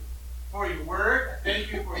for your word. I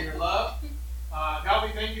thank you for your love. God,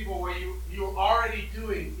 we thank you for what you're already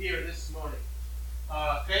doing here this morning.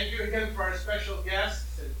 Thank you again for our special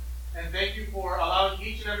guests, and thank you for allowing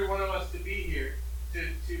each and every one of us to be here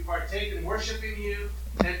to partake in worshiping you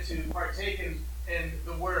and to partake in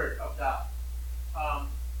the word of God.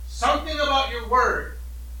 Something about your word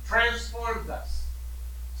transforms us.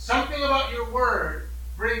 Something about your word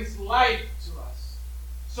brings life to us.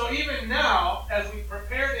 So even now, as we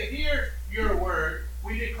prepare to hear your word,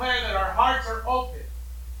 we declare that our hearts are open,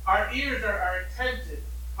 our ears are attentive,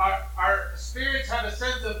 our spirits have a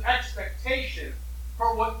sense of expectation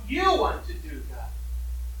for what you want to do, God.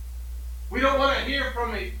 We don't want to hear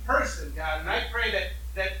from a person, God, and I pray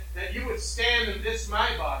that you would stand in this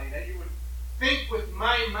my body, that you would think with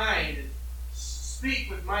my mind and speak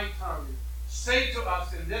with my tongue, and say to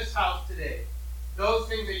us in this house today those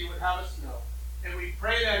things that you would have us know. And we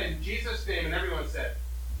pray that in Jesus' name, and everyone said,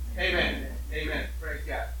 amen. Amen. Praise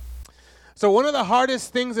God. So one of the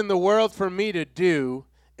hardest things in the world for me to do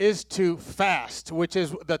is to fast, which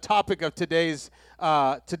is the topic of today's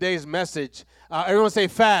message. Everyone say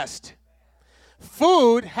fast.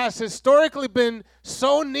 Food has historically been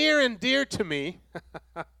so near and dear to me.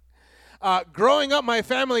 Growing up, my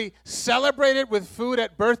family celebrated with food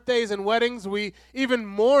at birthdays and weddings. We even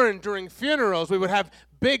mourned during funerals. We would have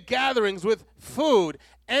big gatherings with food.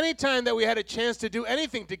 Anytime that we had a chance to do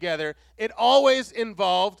anything together, it always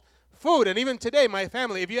involved food. And even today, my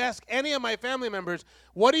family, if you ask any of my family members,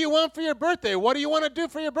 what do you want for your birthday? What do you want to do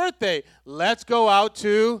for your birthday? Let's go out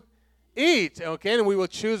to eat, okay? And we will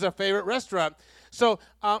choose our favorite restaurant. So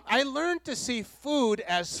I learned to see food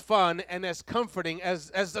as fun and as comforting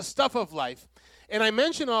as the stuff of life. And I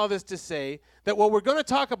mention all this to say that what we're going to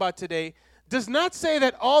talk about today does not say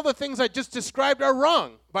that all the things I just described are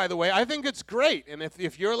wrong, by the way. I think it's great. And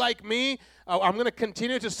if you're like me, I'm going to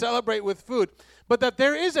continue to celebrate with food. But that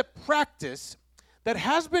there is a practice that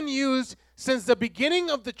has been used since the beginning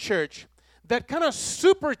of the church that kind of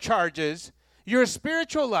supercharges your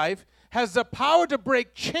spiritual life, has the power to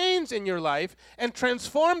break chains in your life and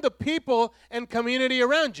transform the people and community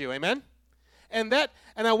around you. Amen? And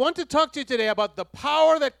I want to talk to you today about the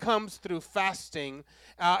power that comes through fasting.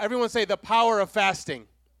 Everyone say the power of fasting.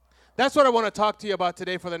 That's what I want to talk to you about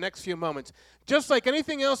today for the next few moments. Just like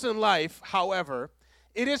anything else in life, however,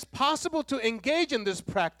 it is possible to engage in this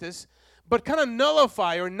practice but kind of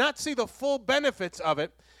nullify or not see the full benefits of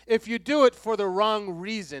it if you do it for the wrong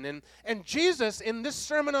reason. And Jesus, in this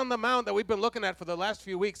Sermon on the Mount that we've been looking at for the last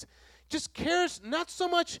few weeks, just cares not so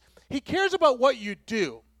much, he cares about what you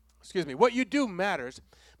do. What you do matters,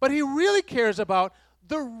 but he really cares about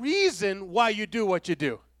the reason why you do what you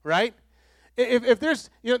do, right? If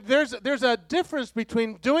there's a difference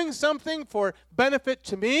between doing something for benefit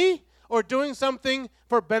to me or doing something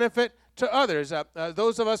for benefit to others.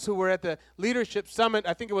 Those of us who were at the Leadership Summit,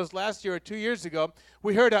 I think it was last year or 2 years ago,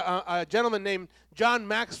 we heard a gentleman named John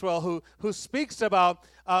Maxwell who speaks about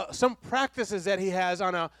some practices that he has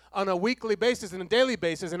on a weekly basis and a daily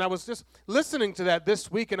basis. And I was just listening to that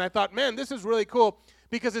this week, and I thought, man, this is really cool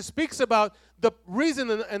because it speaks about the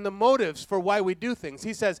reason and the motives for why we do things.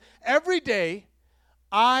 He says, every day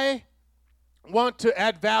I want to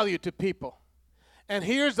add value to people. And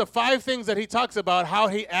here's the 5 things that he talks about how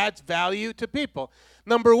he adds value to people.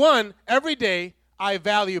 Number 1, every day I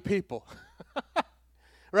value people.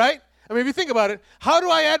 Right? I mean, if you think about it, how do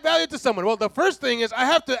I add value to someone? Well, the first thing is I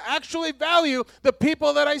have to actually value the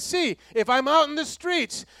people that I see. If I'm out in the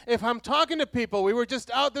streets, if I'm talking to people, we were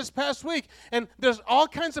just out this past week, and there's all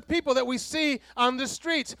kinds of people that we see on the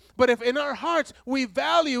streets. But if in our hearts we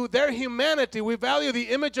value their humanity, we value the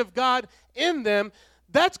image of God in them,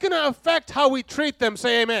 that's going to affect how we treat them.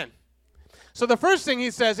 Say amen. So the first thing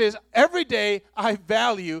he says is, every day I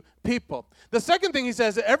value people. The second thing he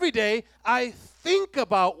says, every day I think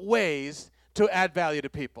about ways to add value to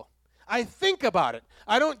people. I think about it.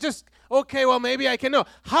 I don't just, okay, well, maybe I can. No,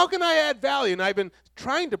 how can I add value? And I've been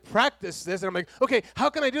trying to practice this, and I'm like, okay, how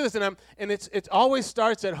can I do this? And it always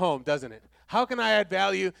starts at home, doesn't it? How can I add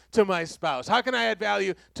value to my spouse? How can I add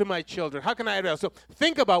value to my children? How can I add value? So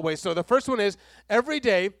think about ways. So the first one is, every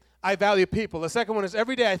day I value people. The second one is,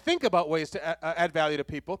 every day I think about ways to add value to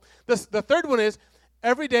people. The third one is,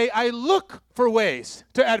 every day I look for ways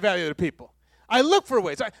to add value to people. I look for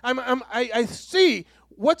ways. I see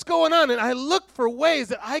what's going on, and I look for ways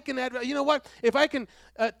that I can add value. You know what? If I can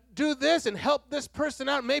do this and help this person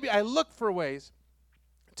out, maybe I look for ways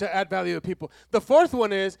to add value to people. The fourth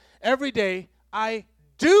one is, every day I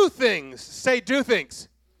do things. Say do things.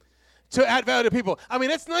 To add value to people. I mean,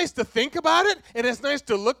 it's nice to think about it, and it's nice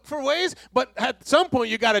to look for ways, but at some point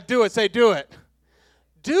you got to do it. Say do it.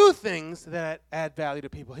 do things that add value to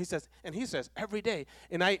people. He says every day.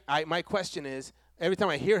 And my question is, every time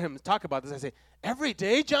I hear him talk about this, I say, every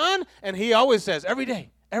day, John? And he always says, every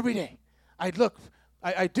day. I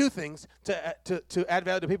do things to add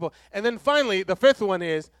value to people. And then finally, the fifth one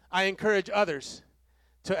is, I encourage others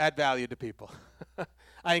to add value to people.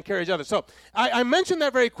 I encourage others. So I mentioned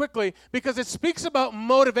that very quickly because it speaks about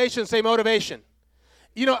motivation. Say motivation.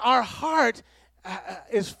 You know, our heart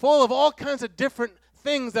is full of all kinds of different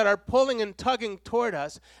things that are pulling and tugging toward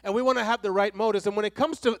us, and we want to have the right motives. And when it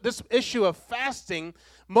comes to this issue of fasting,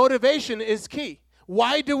 motivation is key.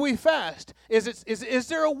 Why do we fast? Is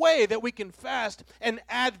there a way that we can fast and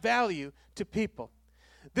add value to people?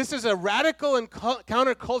 This is a radical and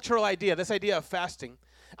countercultural idea, this idea of fasting.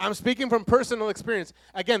 I'm speaking from personal experience.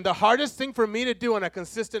 Again, the hardest thing for me to do on a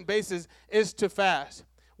consistent basis is to fast.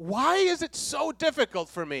 Why is it so difficult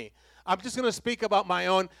for me? I'm just going to speak about my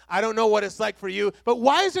own. I don't know what it's like for you, but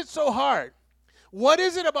why is it so hard? What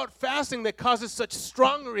is it about fasting that causes such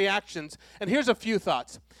strong reactions? And here's a few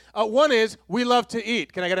thoughts. One is we love to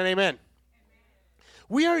eat. Can I get an amen?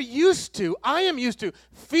 I am used to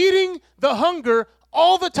feeding the hunger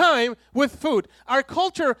all the time with food. Our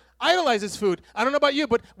culture idolizes food. I don't know about you,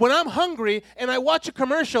 but when I'm hungry and I watch a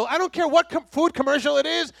commercial, I don't care what food commercial it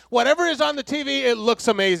is, whatever is on the TV, it looks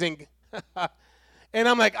amazing. And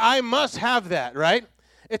I'm like, I must have that, right?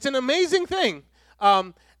 It's an amazing thing.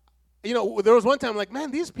 You know, there was one time I'm like,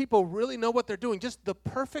 man, these people really know what they're doing. Just the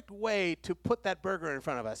perfect way to put that burger in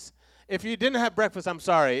front of us. If you didn't have breakfast, I'm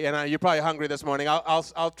sorry, and you're probably hungry this morning.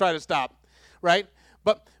 I'll try to stop, right?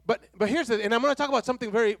 But here's the, and I'm going to talk about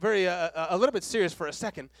something very, very a little bit serious for a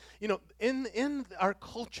second. You know, in our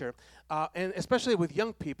culture, and especially with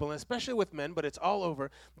young people, and especially with men, but it's all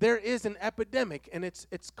over, there is an epidemic, and it's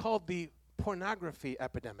called the pornography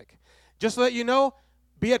epidemic. Just to let you know,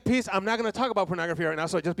 be at peace. I'm not going to talk about pornography right now,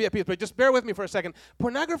 so just be at peace. But just bear with me for a second.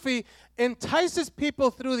 Pornography entices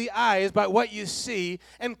people through the eyes by what you see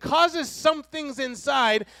and causes some things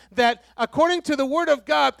inside that, according to the Word of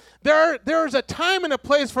God, there's a time and a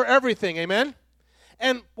place for everything. Amen?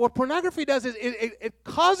 And what pornography does is it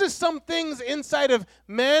causes some things inside of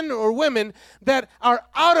men or women that are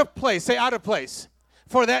out of place. Say out of place.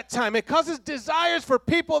 For that time. It causes desires for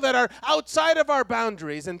people that are outside of our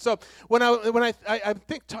boundaries. And so when I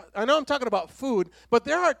think, I know I'm talking about food, but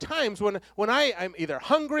there are times when I'm either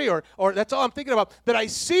hungry or that's all I'm thinking about, that I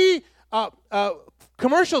see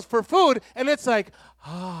commercials for food, and it's like,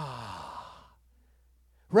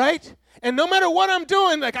 right? And no matter what I'm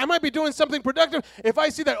doing, like I might be doing something productive, if I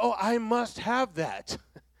see that, oh, I must have that.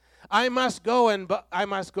 I must go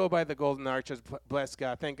by the golden arches. Bless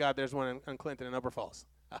God. Thank God there's one on Clinton and Upper Falls.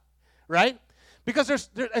 Right? Because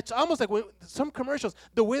it's almost like some commercials,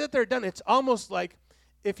 the way that they're done, it's almost like,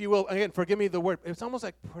 if you will, again, forgive me the word, it's almost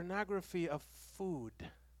like pornography of food.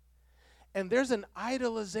 And there's an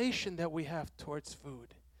idolization that we have towards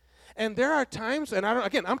food. And there are times, and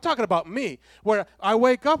I'm talking about me, where I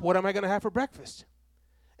wake up, what am I going to have for breakfast?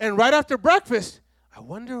 And right after breakfast, I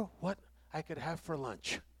wonder what I could have for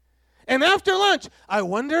lunch. And after lunch, I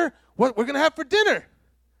wonder what we're going to have for dinner.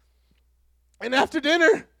 And after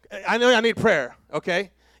dinner, I know I need prayer, okay?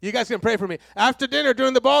 You guys can pray for me. After dinner,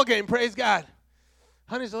 during the ball game, praise God.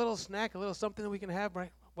 Honey's a little snack, a little something that we can have right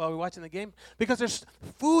while we're watching the game. Because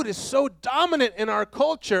food is so dominant in our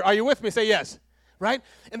culture. Are you with me? Say yes. Right?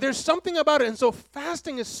 And there's something about it. And so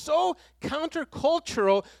fasting is so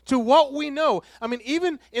countercultural to what we know. I mean,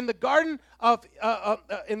 even in the Garden of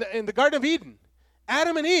in the Garden of Eden,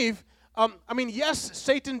 Adam and Eve, yes,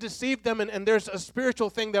 Satan deceived them, and there's a spiritual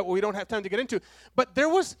thing that we don't have time to get into, but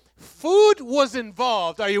food was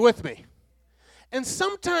involved. Are you with me? And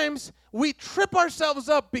sometimes we trip ourselves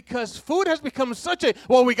up because food has become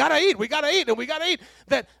we got to eat,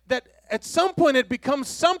 that at some point it becomes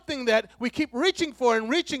something that we keep reaching for,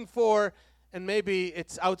 and maybe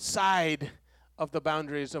it's outside of the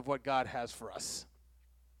boundaries of what God has for us.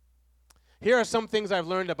 Here are some things I've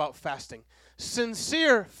learned about fasting.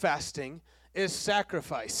 Sincere fasting is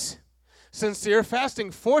sacrifice. Sincere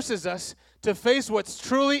fasting forces us to face what's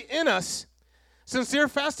truly in us. Sincere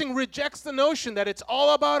fasting rejects the notion that it's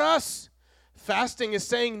all about us. Fasting is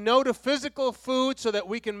saying no to physical food so that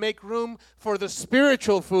we can make room for the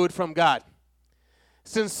spiritual food from God.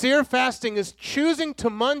 Sincere fasting is choosing to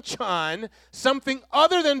munch on something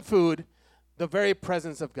other than food, the very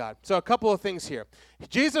presence of God. So a couple of things here.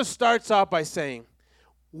 Jesus starts off by saying,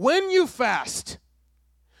 when you fast,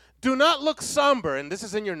 do not look somber, and this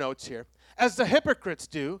is in your notes here, as the hypocrites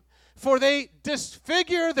do, for they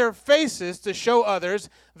disfigure their faces to show others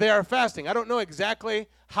they are fasting. I don't know exactly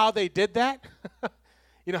how they did that.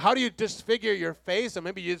 how do you disfigure your face? Or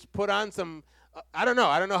maybe you just put on some, I don't know.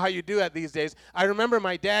 I don't know how you do that these days. I remember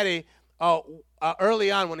my daddy,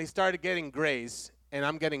 early on when he started getting grays, and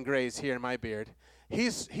I'm getting grays here in my beard,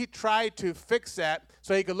 he tried to fix that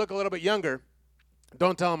so he could look a little bit younger.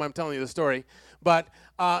 Don't tell him I'm telling you the story. But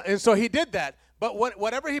and so he did that. But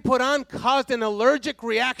whatever he put on caused an allergic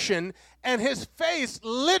reaction, and his face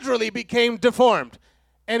literally became deformed.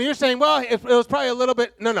 And you're saying, well, it was probably a little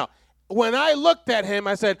bit. No. When I looked at him,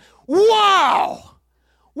 I said, wow,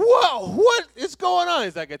 whoa, what is going on?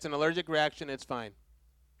 He's like, it's an allergic reaction. It's fine.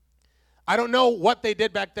 I don't know what they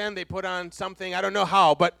did back then. They put on something. I don't know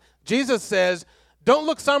how. But Jesus says, don't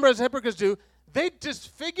look somber as hypocrites do. They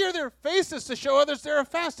disfigure their faces to show others they're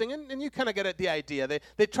fasting. And you kind of get the idea.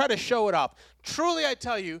 They try to show it off. Truly, I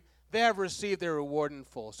tell you, they have received their reward in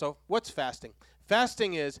full. So what's fasting?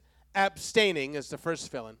 Fasting is abstaining, is the first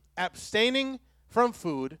fill-in. Abstaining from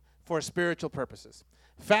food for spiritual purposes.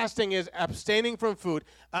 Fasting is abstaining from food.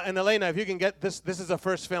 And Elena, if you can get this is a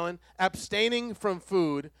first fill-in. Abstaining from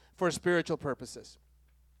food for spiritual purposes.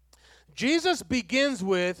 Jesus begins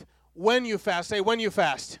with when you fast. Say, when you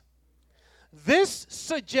fast. This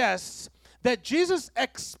suggests that Jesus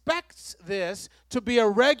expects this to be a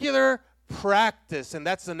regular practice, and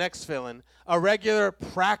that's the next fill-in, a regular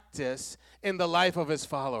practice in the life of his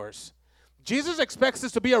followers. Jesus expects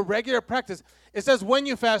this to be a regular practice. It says, when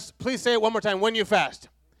you fast, please say it one more time, when you fast.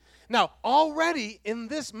 Now, already in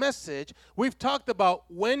this message, we've talked about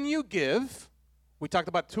when you give. We talked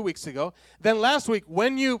about 2 weeks ago. Then last week,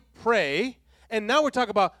 when you pray. And now we're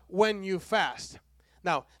talking about when you fast.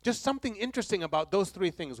 Now, just something interesting about those three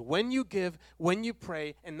things. When you give, when you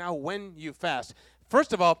pray, and now when you fast.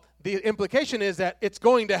 First of all, the implication is that it's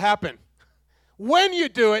going to happen. When you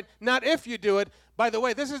do it, not if you do it. By the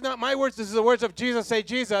way, this is not my words. This is the words of Jesus. Say,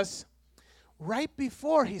 Jesus. Right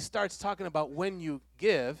before he starts talking about when you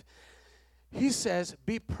give, he says,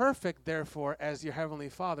 be perfect, therefore, as your heavenly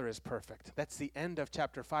Father is perfect. That's the end of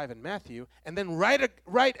chapter 5 in Matthew. And then right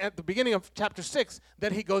at the beginning of chapter 6,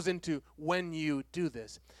 then he goes into when you do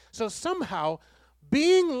this. So somehow,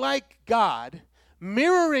 being like God,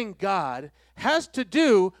 mirroring God, has to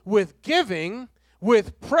do with giving,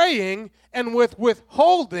 with praying, and with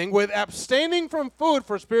withholding, with abstaining from food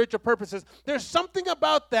for spiritual purposes. There's something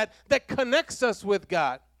about that connects us with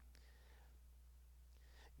God.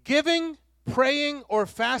 Giving, praying, or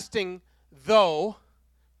fasting, though,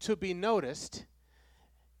 to be noticed.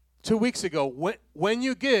 2 weeks ago, when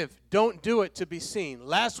you give, don't do it to be seen.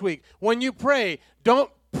 Last week, when you pray,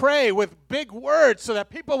 don't pray with big words so that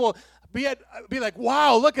people will be like,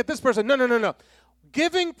 wow, look at this person. No.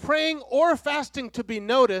 Giving, praying, or fasting to be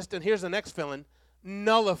noticed, and here's the next fill-in,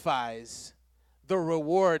 nullifies the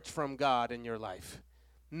rewards from God in your life.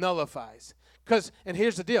 Nullifies. And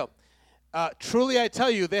here's the deal. Truly I tell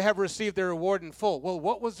you, they have received their reward in full. Well,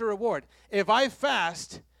 what was the reward? If I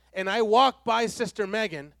fast and I walk by Sister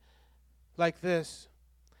Megan like this,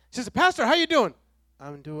 she says, Pastor, how you doing?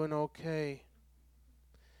 I'm doing okay.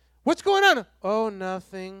 What's going on? Oh,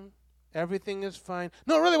 nothing. Everything is fine.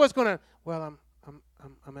 No, really, what's going on? Well, I'm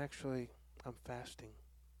fasting.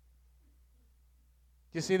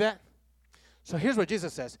 You see that? So here's what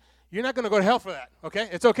Jesus says. You're not going to go to hell for that, okay?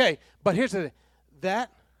 It's okay. But here's the thing.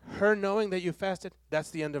 That, her knowing that you fasted, that's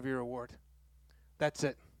the end of your reward. That's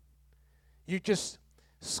it. You just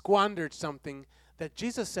squandered something that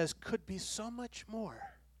Jesus says could be so much more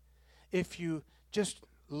if you just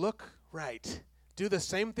look right. Do the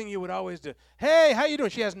same thing you would always do. Hey, how you doing?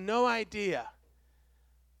 She has no idea.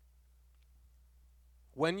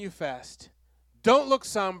 When you fast, don't look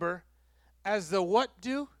somber as the what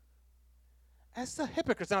do? As the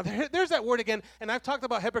hypocrites. Now, there's that word again, and I've talked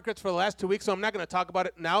about hypocrites for the last 2 weeks, so I'm not going to talk about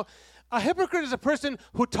it now. A hypocrite is a person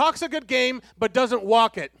who talks a good game but doesn't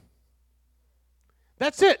walk it.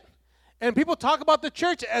 That's it. And people talk about the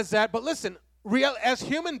church as that, but listen, as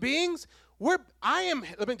human beings,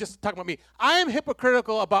 let me just talk about me. I am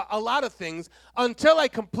hypocritical about a lot of things until I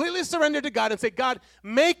completely surrender to God and say, God,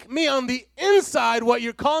 make me on the inside what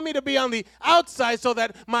you're calling me to be on the outside so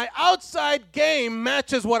that my outside game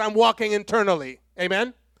matches what I'm walking internally.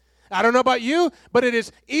 Amen? I don't know about you, but it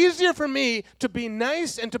is easier for me to be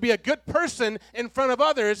nice and to be a good person in front of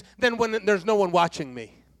others than when there's no one watching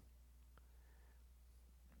me.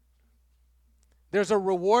 There's a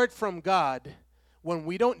reward from God when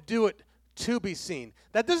we don't do it to be seen.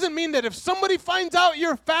 That doesn't mean that if somebody finds out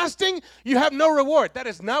you're fasting, you have no reward. That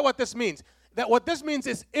is not what this means. That what this means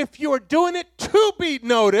is if you are doing it to be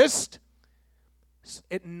noticed,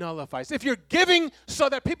 it nullifies. If you're giving so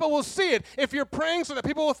that people will see it, if you're praying so that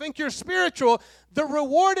people will think you're spiritual, the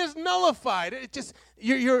reward is nullified. It just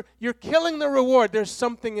you're killing the reward. There's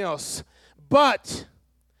something else. But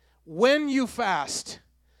when you fast,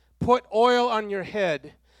 put oil on your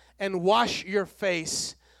head and wash your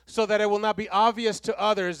face, so that it will not be obvious to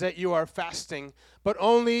others that you are fasting, but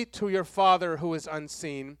only to your Father who is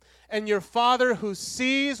unseen. And your Father who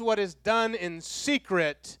sees what is done in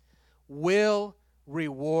secret will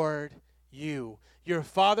reward you. Your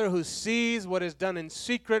Father who sees what is done in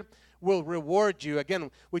secret will reward you.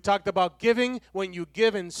 Again, we talked about giving. When you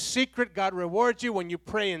give in secret, God rewards you. When you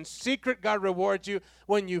pray in secret, God rewards you.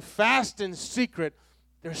 When you fast in secret,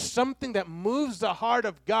 there's something that moves the heart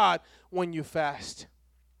of God when you fast.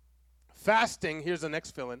 Fasting, here's the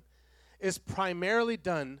next fill-in, is primarily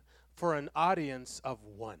done for an audience of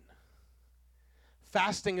one.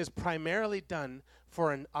 Fasting is primarily done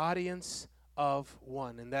for an audience of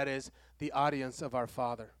one, and that is the audience of our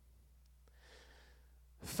Father.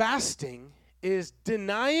 Fasting is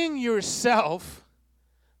denying yourself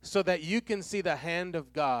so that you can see the hand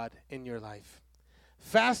of God in your life.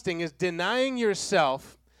 Fasting is denying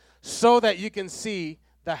yourself so that you can see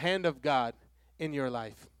the hand of God in your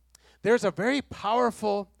life. There's a very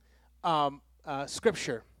powerful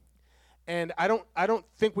scripture, and I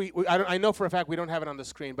know for a fact we don't have it on the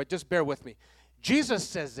screen, but just bear with me. Jesus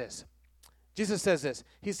says this.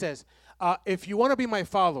 He says, if you want to be my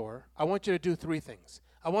follower, I want you to do three things.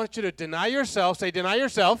 I want you to deny yourself. Say, deny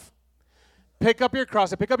yourself. Pick up your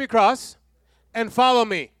cross, and follow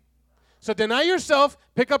me. So deny yourself,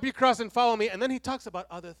 pick up your cross, and follow me. And then he talks about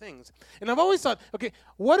other things. And I've always thought, okay,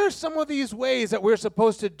 what are some of these ways that we're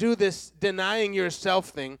supposed to do this denying yourself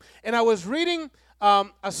thing? And I was reading a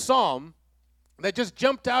psalm that just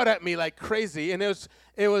jumped out at me like crazy. And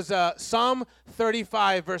it was Psalm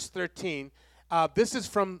 35, verse 13. This is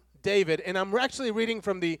from David. And I'm actually reading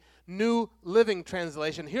from the New Living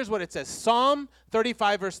Translation. Here's what it says. Psalm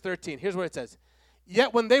 35, verse 13. Here's what it says.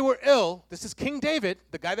 Yet when they were ill, this is King David,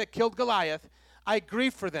 the guy that killed Goliath, I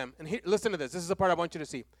grieved for them. And listen to this. This is the part I want you to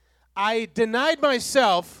see. I denied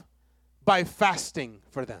myself by fasting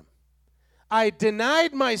for them. I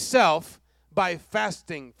denied myself by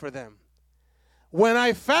fasting for them. When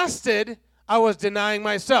I fasted, I was denying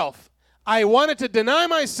myself. I wanted to deny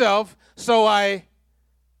myself, so I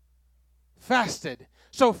fasted.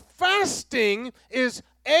 So fasting is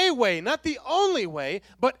a way, not the only way,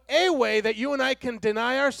 but a way that you and I can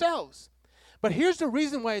deny ourselves. But here's the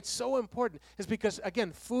reason why it's so important, is because,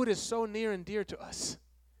 again, food is so near and dear to us.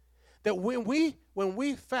 That when we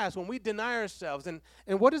fast, when we deny ourselves, and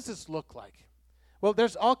what does this look like? Well,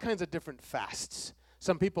 there's all kinds of different fasts.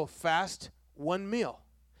 Some people fast one meal.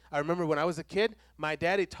 I remember when I was a kid, my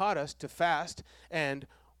daddy taught us to fast, and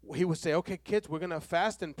he would say, okay, kids, we're going to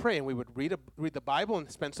fast and pray. And we would read the Bible and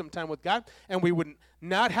spend some time with God. And we would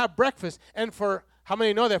not have breakfast. And for, how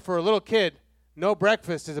many know that for a little kid, no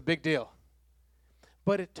breakfast is a big deal?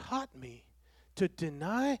 But it taught me to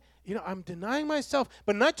deny, I'm denying myself.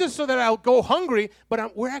 But not just so that I'll go hungry,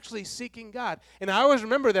 but we're actually seeking God. And I always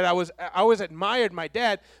remember that I always admired my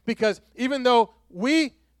dad, because even though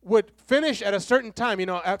we would finish at a certain time.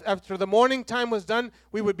 After the morning time was done,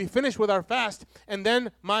 we would be finished with our fast, and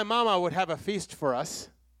then my mama would have a feast for us.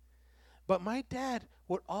 But my dad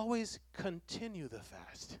would always continue the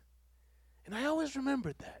fast. And I always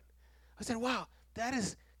remembered that. I said, wow, that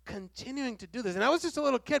is continuing to do this. And I was just a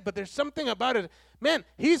little kid, but there's something about it. Man,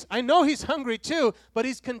 I know he's hungry too, but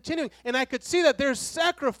he's continuing. And I could see that there's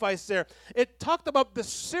sacrifice there. It talked about the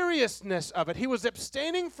seriousness of it. He was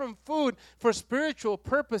abstaining from food for spiritual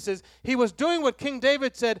purposes. He was doing what King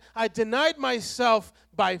David said, I denied myself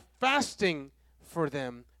by fasting for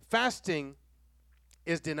them. Fasting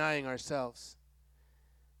is denying ourselves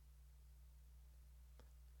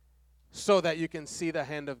so that you can see the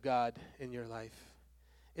hand of God in your life.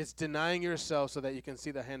 It's denying yourself so that you can see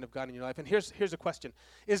the hand of God in your life. And here's a question.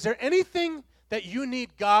 Is there anything that you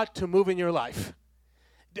need God to move in your life?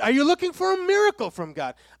 Are you looking for a miracle from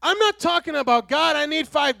God? I'm not talking about, God, I need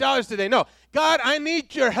 $5 today. No. God, I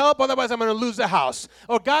need your help, otherwise I'm going to lose the house.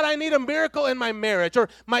 Or, God, I need a miracle in my marriage. Or,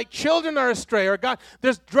 my children are astray. Or, God,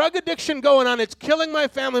 there's drug addiction going on. It's killing my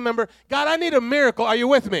family member. God, I need a miracle. Are you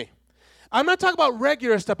with me? I'm not talking about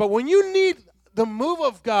regular stuff, but when you need the move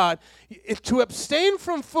of God, to abstain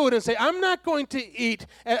from food and say, I'm not going to eat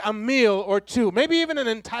a meal or two, maybe even an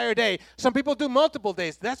entire day. Some people do multiple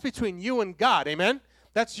days. That's between you and God, amen?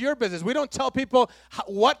 That's your business. We don't tell people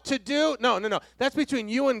what to do. No. That's between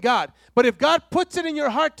you and God. But if God puts it in your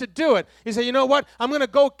heart to do it, you say, you know what? I'm going to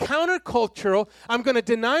go countercultural. I'm going to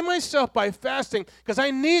deny myself by fasting because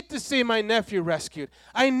I need to see my nephew rescued.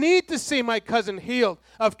 I need to see my cousin healed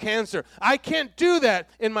of cancer. I can't do that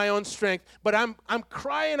in my own strength, but I'm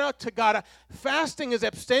crying out to God. Fasting is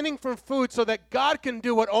abstaining from food so that God can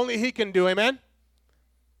do what only He can do. Amen?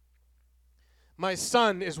 My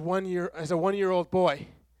son is a 1-year-old boy.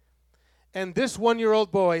 And this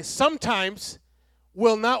 1-year-old boy sometimes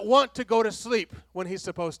will not want to go to sleep when he's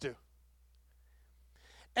supposed to.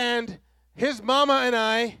 And his mama and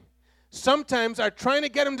I sometimes are trying to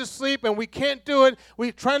get him to sleep and we can't do it.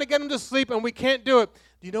 We're trying to get him to sleep and we can't do it.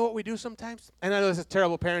 Do you know what we do sometimes? And I know this is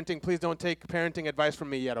terrible parenting. Please don't take parenting advice from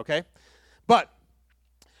me yet, okay? But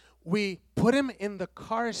we put him in the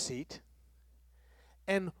car seat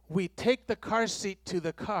and we take the car seat to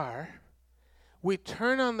the car, we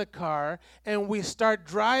turn on the car, and we start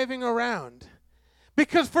driving around.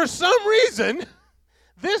 Because for some reason,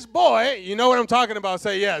 this boy, you know what I'm talking about,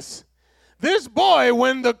 say yes. This boy,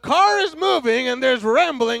 when the car is moving and there's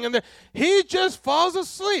rambling, he just falls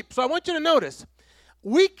asleep. So I want you to notice,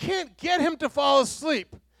 we can't get him to fall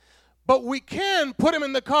asleep, but we can put him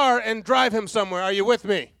in the car and drive him somewhere. Are you with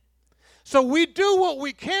me? So we do what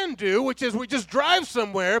we can do, which is we just drive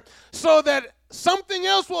somewhere so that something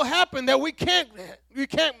else will happen that we can't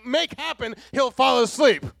make happen. He'll fall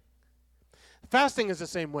asleep. Fasting is the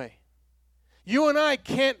same way. You and I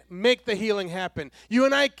can't make the healing happen. You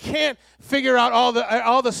and I can't figure out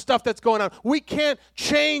all the stuff that's going on. We can't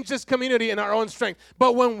change this community in our own strength.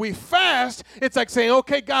 But when we fast, it's like saying,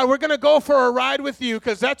 okay, God, we're going to go for a ride with you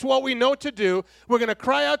because that's what we know to do. We're going to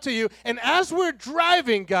cry out to you. And as we're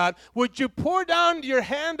driving, God, would you pour down your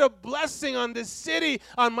hand of blessing on this city,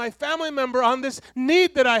 on my family member, on this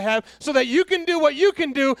need that I have so that you can do what you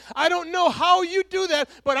can do. I don't know how you do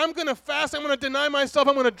that, but I'm going to fast. I'm going to deny myself.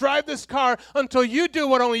 I'm going to drive this car until you do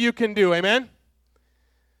what only you can do. Amen?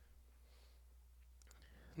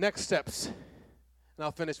 Next steps, and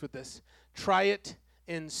I'll finish with this. Try it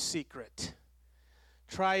in secret.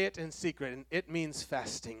 Try it in secret, and it means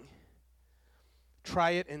fasting.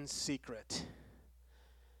 Try it in secret.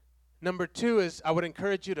 Number 2 is I would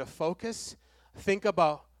encourage you to focus. Think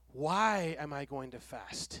about, why am I going to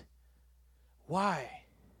fast? Why?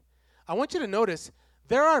 I want you to notice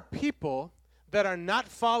there are people that are not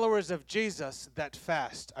followers of Jesus that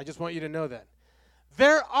fast. I just want you to know that.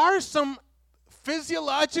 There are some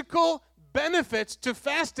physiological benefits to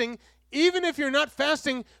fasting, even if you're not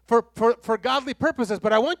fasting for godly purposes.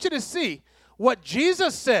 But I want you to see what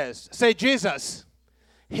Jesus says. Say, Jesus.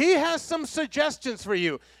 He has some suggestions for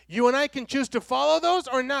you. You and I can choose to follow those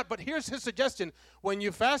or not, but here's his suggestion. When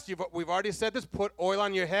you fast, we've already said this, put oil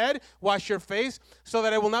on your head, wash your face, so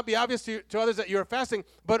that it will not be obvious to others that you're fasting,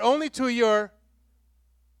 but only to your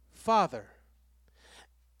Father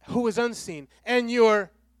who is unseen. And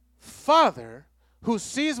your Father who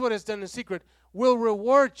sees what is done in secret will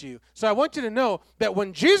reward you. So I want you to know that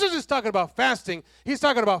when Jesus is talking about fasting, he's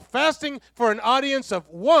talking about fasting for an audience of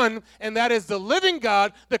one, and that is the living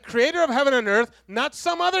God, the creator of heaven and earth, not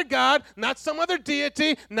some other God, not some other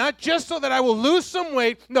deity, not just so that I will lose some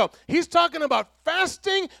weight. No, he's talking about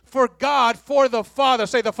fasting for God, for the Father.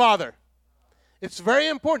 Say the Father. It's very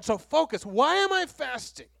important. So focus. Why am I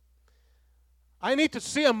fasting? I need to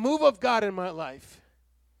see a move of God in my life.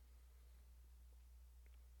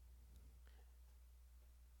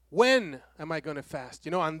 When am I going to fast?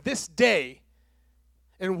 You know, on this day.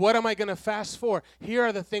 And what am I going to fast for? Here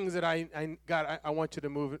are the things that I want you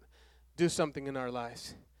to do something in our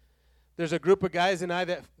lives. There's a group of guys and I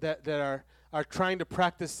that are trying to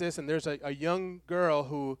practice this, and there's a young girl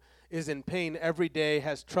who is in pain every day,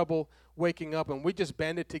 has trouble waking up, and we just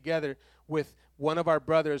banded together with one of our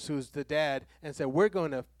brothers who's the dad and said, we're going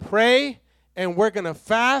to pray and we're going to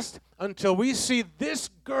fast until we see this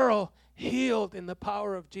girl healed in the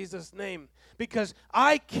power of Jesus' name. Because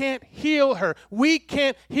I can't heal her. We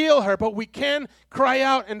can't heal her, but we can cry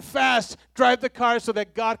out and fast, drive the car so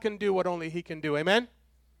that God can do what only He can do. Amen?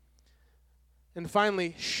 And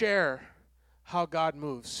finally, share how God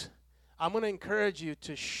moves. I'm going to encourage you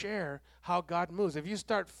to share how God moves. If you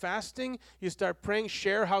start fasting, you start praying,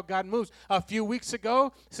 share how God moves. A few weeks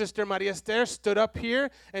ago, Sister Maria Esther stood up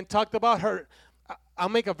here and talked about her. I'll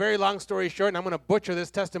make a very long story short, and I'm going to butcher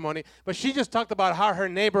this testimony, but she just talked about how her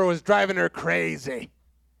neighbor was driving her crazy.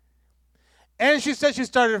 And she said she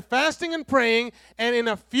started fasting and praying, and in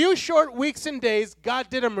a few short weeks and days,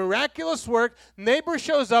 God did a miraculous work. Neighbor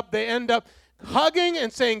shows up. They end up hugging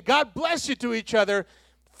and saying, God bless you to each other.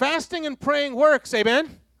 Fasting and praying works,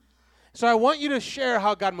 amen? So I want you to share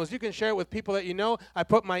how God moves. You can share it with people that you know. I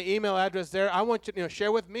put my email address there. I want you to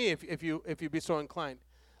share with me if you be so inclined.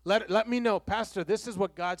 Let me know, Pastor, this is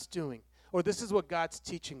what God's doing, or this is what God's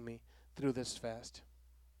teaching me through this fast.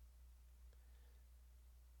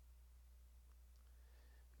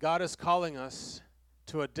 God is calling us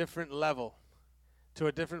to a different level, to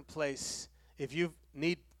a different place. If you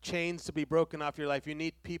need chains to be broken off your life, you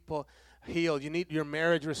need people healed, you need your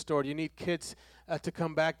marriage restored, you need kids to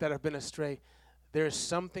come back that have been astray, there's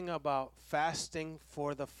something about fasting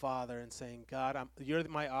for the Father and saying, God, you're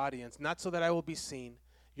my audience, not so that I will be seen.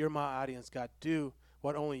 You're my audience, God. Do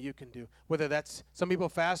what only you can do. Whether that's, some people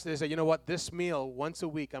fast, they say, you know what, this meal, once a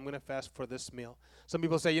week, I'm going to fast for this meal. Some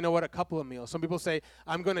people say, you know what, a couple of meals. Some people say,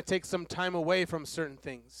 I'm going to take some time away from certain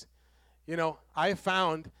things. You know, I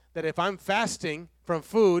found that if I'm fasting from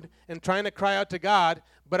food and trying to cry out to God,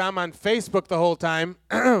 but I'm on Facebook the whole time,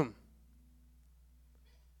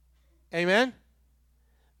 amen?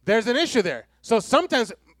 There's an issue there. So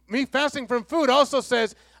sometimes me fasting from food also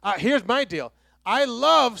says, here's my deal. I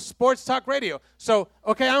love sports talk radio. So,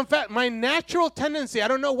 okay, I'm fat. My natural tendency, I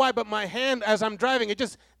don't know why, but my hand as I'm driving, it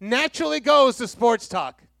just naturally goes to sports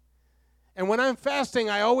talk. And when I'm fasting,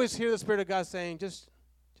 I always hear the Spirit of God saying, just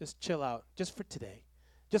chill out, just for today,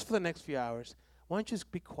 just for the next few hours. Why don't you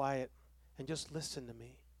just be quiet and just listen to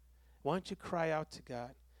me? Why don't you cry out to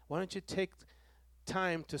God? Why don't you take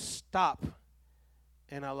time to stop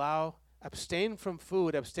and abstain from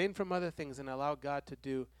food, abstain from other things, and allow God to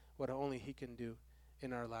do what only He can do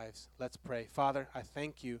in our lives. Let's pray. Father, I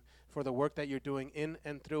thank you for the work that you're doing in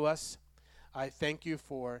and through us. I thank you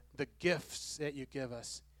for the gifts that you give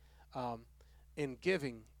us in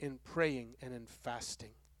giving, in praying, and in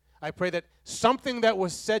fasting. I pray that something that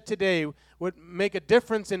was said today would make a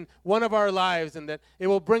difference in one of our lives and that it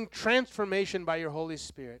will bring transformation by your Holy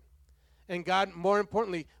Spirit. And God, more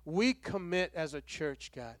importantly, we commit as a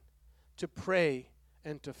church, God, to pray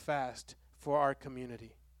and to fast for our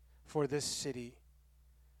community, for this city,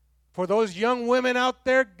 for those young women out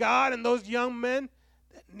there, God, and those young men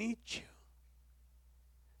that need you,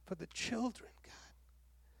 for the children,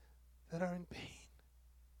 God, that are in pain.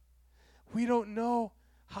 We don't know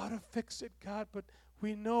how to fix it, God, but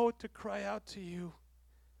we know to cry out to you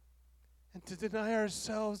and to deny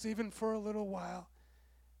ourselves even for a little while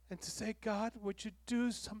and to say, God, would you do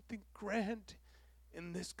something grand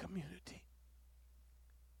in this community?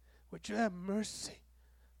 Would you have mercy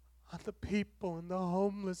on the people and the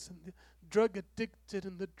homeless and the drug addicted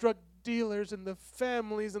and the drug dealers and the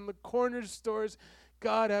families and the corner stores?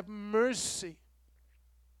 God, have mercy.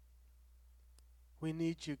 We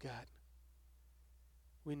need you, God.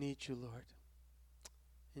 We need you, Lord.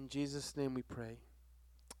 In Jesus' name we pray.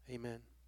 Amen.